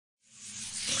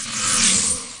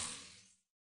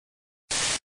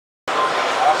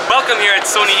Welcome here at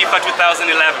Sony IFA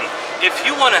 2011. If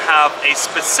you want to have a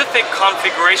specific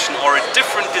configuration or a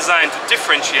different design to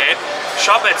differentiate,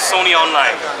 shop at Sony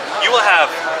online. You will have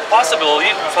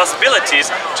possibilities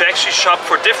to actually shop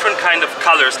for different kind of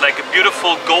colors, like a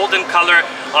beautiful golden color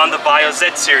on the VAIO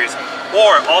Z series,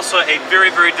 or also a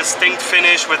very distinct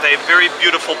finish with a very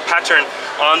beautiful pattern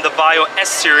on the VAIO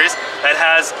S series that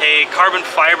has a carbon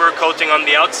fiber coating on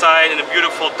the outside and a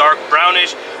beautiful dark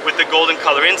brownish with the golden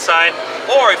color inside.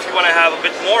 Or if you want to have a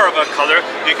bit more of a color,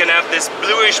 you can have this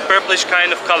bluish purplish kind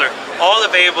of color, all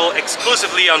available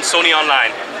exclusively on Sony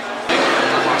online.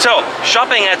 So,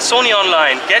 shopping at Sony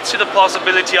online gets you the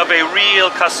possibility of a real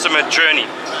customer journey.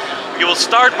 You will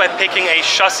start by picking a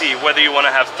chassis, whether you want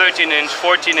to have 13-inch,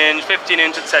 14-inch,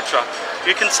 15-inch, etc.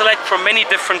 You can select from many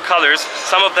different colors,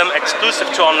 some of them exclusive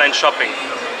to online shopping.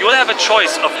 You will have a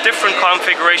choice of different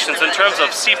configurations in terms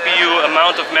of CPU,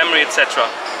 amount of memory, etc.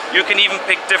 You can even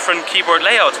pick different keyboard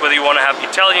layouts, whether you want to have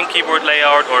Italian keyboard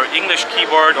layout or English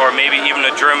keyboard or maybe even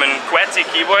a German QWERTY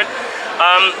keyboard.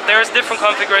 There's different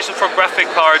configurations for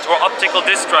graphic cards or optical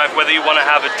disc drive, whether you want to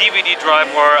have a DVD drive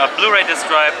or a Blu-ray disc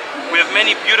drive. We have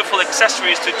many beautiful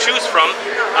accessories to choose from.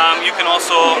 You can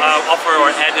also offer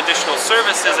or add additional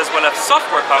services as well as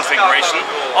software configuration,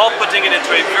 all putting it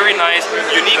into a very nice,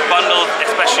 unique bundle,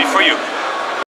 especially for you.